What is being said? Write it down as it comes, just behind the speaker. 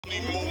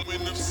only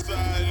moment of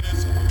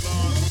silence.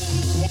 Blonde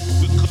move,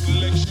 hold the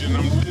collection.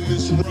 I'm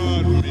Dennis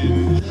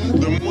Rodman.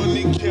 The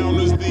money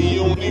counter's the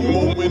only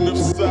moment of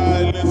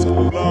silence.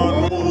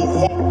 Blonde move,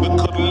 hold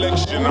the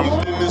collection.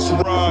 I'm Dennis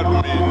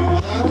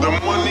Rodman. The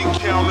money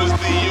counter's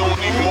the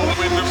only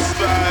moment of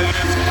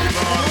silence.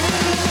 Blonde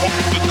move,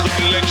 hold the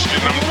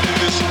collection. I'm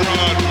Dennis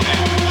Rodman.